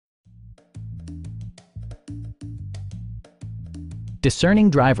discerning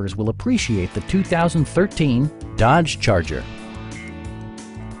drivers will appreciate the 2013 Dodge Charger.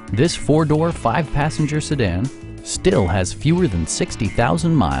 This four-door, five-passenger sedan still has fewer than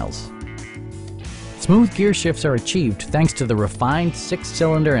 60,000 miles. Smooth gear shifts are achieved thanks to the refined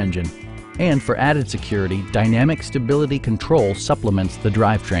six-cylinder engine. And for added security, dynamic stability control supplements the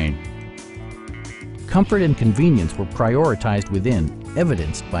drivetrain. Comfort and convenience were prioritized within,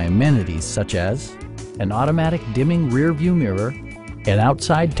 evidenced by amenities such as an automatic dimming rear-view mirror, an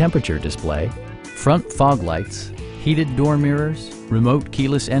outside temperature display, front fog lights, heated door mirrors, remote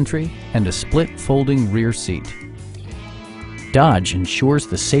keyless entry, and a split folding rear seat. Dodge ensures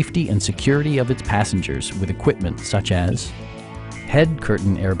the safety and security of its passengers with equipment such as head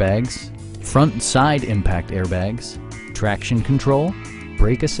curtain airbags, front and side impact airbags, traction control,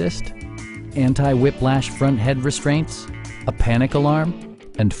 brake assist, anti-whiplash front head restraints, a panic alarm,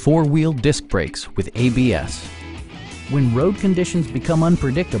 and four-wheel disc brakes with ABS. When road conditions become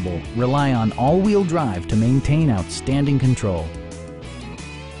unpredictable, rely on all-wheel drive to maintain outstanding control.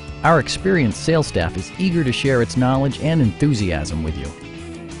 Our experienced sales staff is eager to share its knowledge and enthusiasm with you.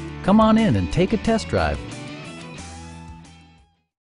 Come on in and take a test drive.